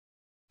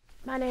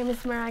My name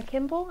is Mariah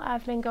Kimball.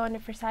 I've been going to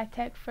Forsyth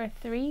Tech for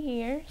 3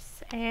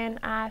 years, and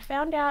I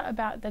found out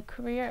about the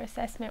career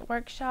assessment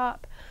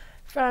workshop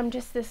from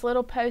just this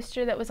little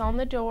poster that was on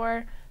the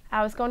door.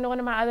 I was going to one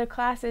of my other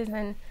classes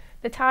and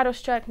the title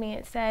struck me.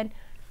 It said,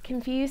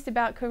 "Confused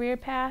about career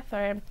path,"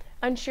 or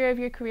 "Unsure of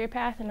your career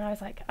path," and I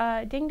was like,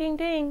 ding, ding,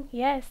 ding,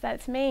 yes,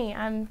 that's me.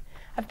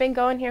 I've been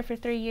going here for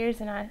 3 years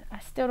and I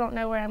still don't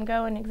know where I'm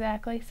going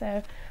exactly,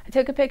 so I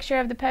took a picture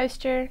of the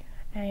poster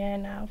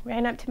and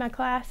ran up to my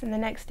class, and the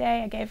next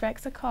day I gave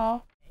Rex a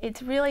call.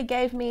 It really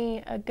gave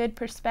me a good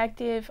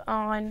perspective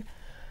on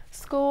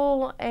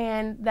school,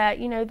 and that,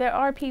 you know, there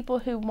are people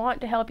who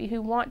want to help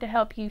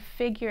you,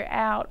 figure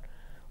out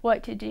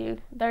what to do.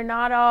 They're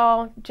not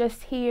all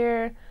just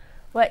here.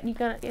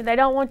 They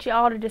don't want you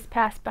all to just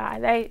pass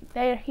by.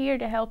 They're here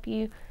to help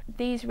you.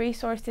 These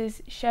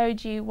resources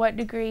showed you what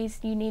degrees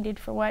you needed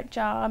for what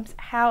jobs,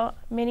 how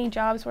many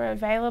jobs were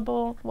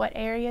available, what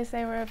areas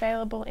they were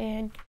available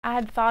in. I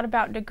had thought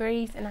about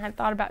degrees and I had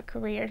thought about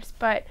careers,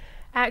 but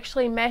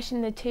actually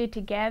meshing the two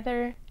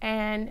together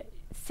and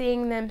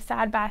seeing them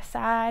side by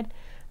side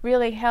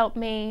really helped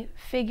me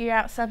figure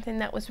out something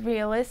that was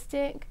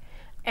realistic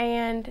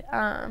and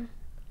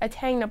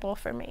attainable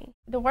for me.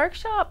 The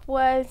workshop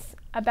was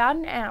about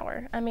an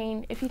hour. I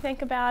mean, if you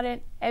think about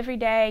it, every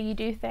day you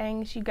do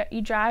things,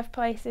 you drive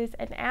places.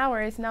 An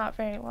hour is not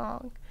very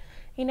long,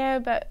 you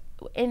know, but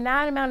in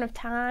that amount of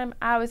time,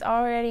 I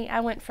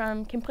went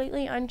from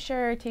completely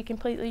unsure to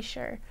completely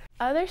sure.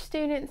 Other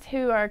students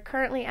who are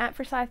currently at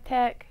Forsyth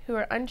Tech who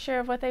are unsure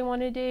of what they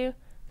want to do,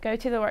 go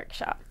to the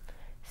workshop.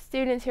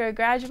 Students who are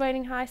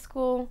graduating high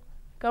school,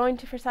 going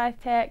to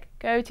Forsyth Tech,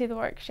 go to the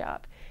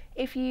workshop.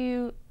 If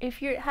you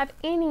have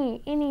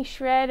any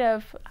shred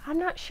of, I'm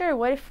not sure,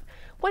 what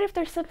if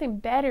there's something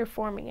better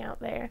for me out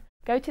there,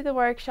 go to the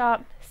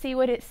workshop, see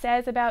what it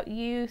says about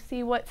you,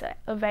 see what's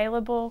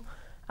available.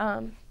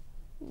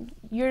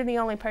 You're the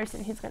only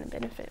person who's going to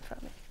benefit from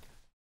it.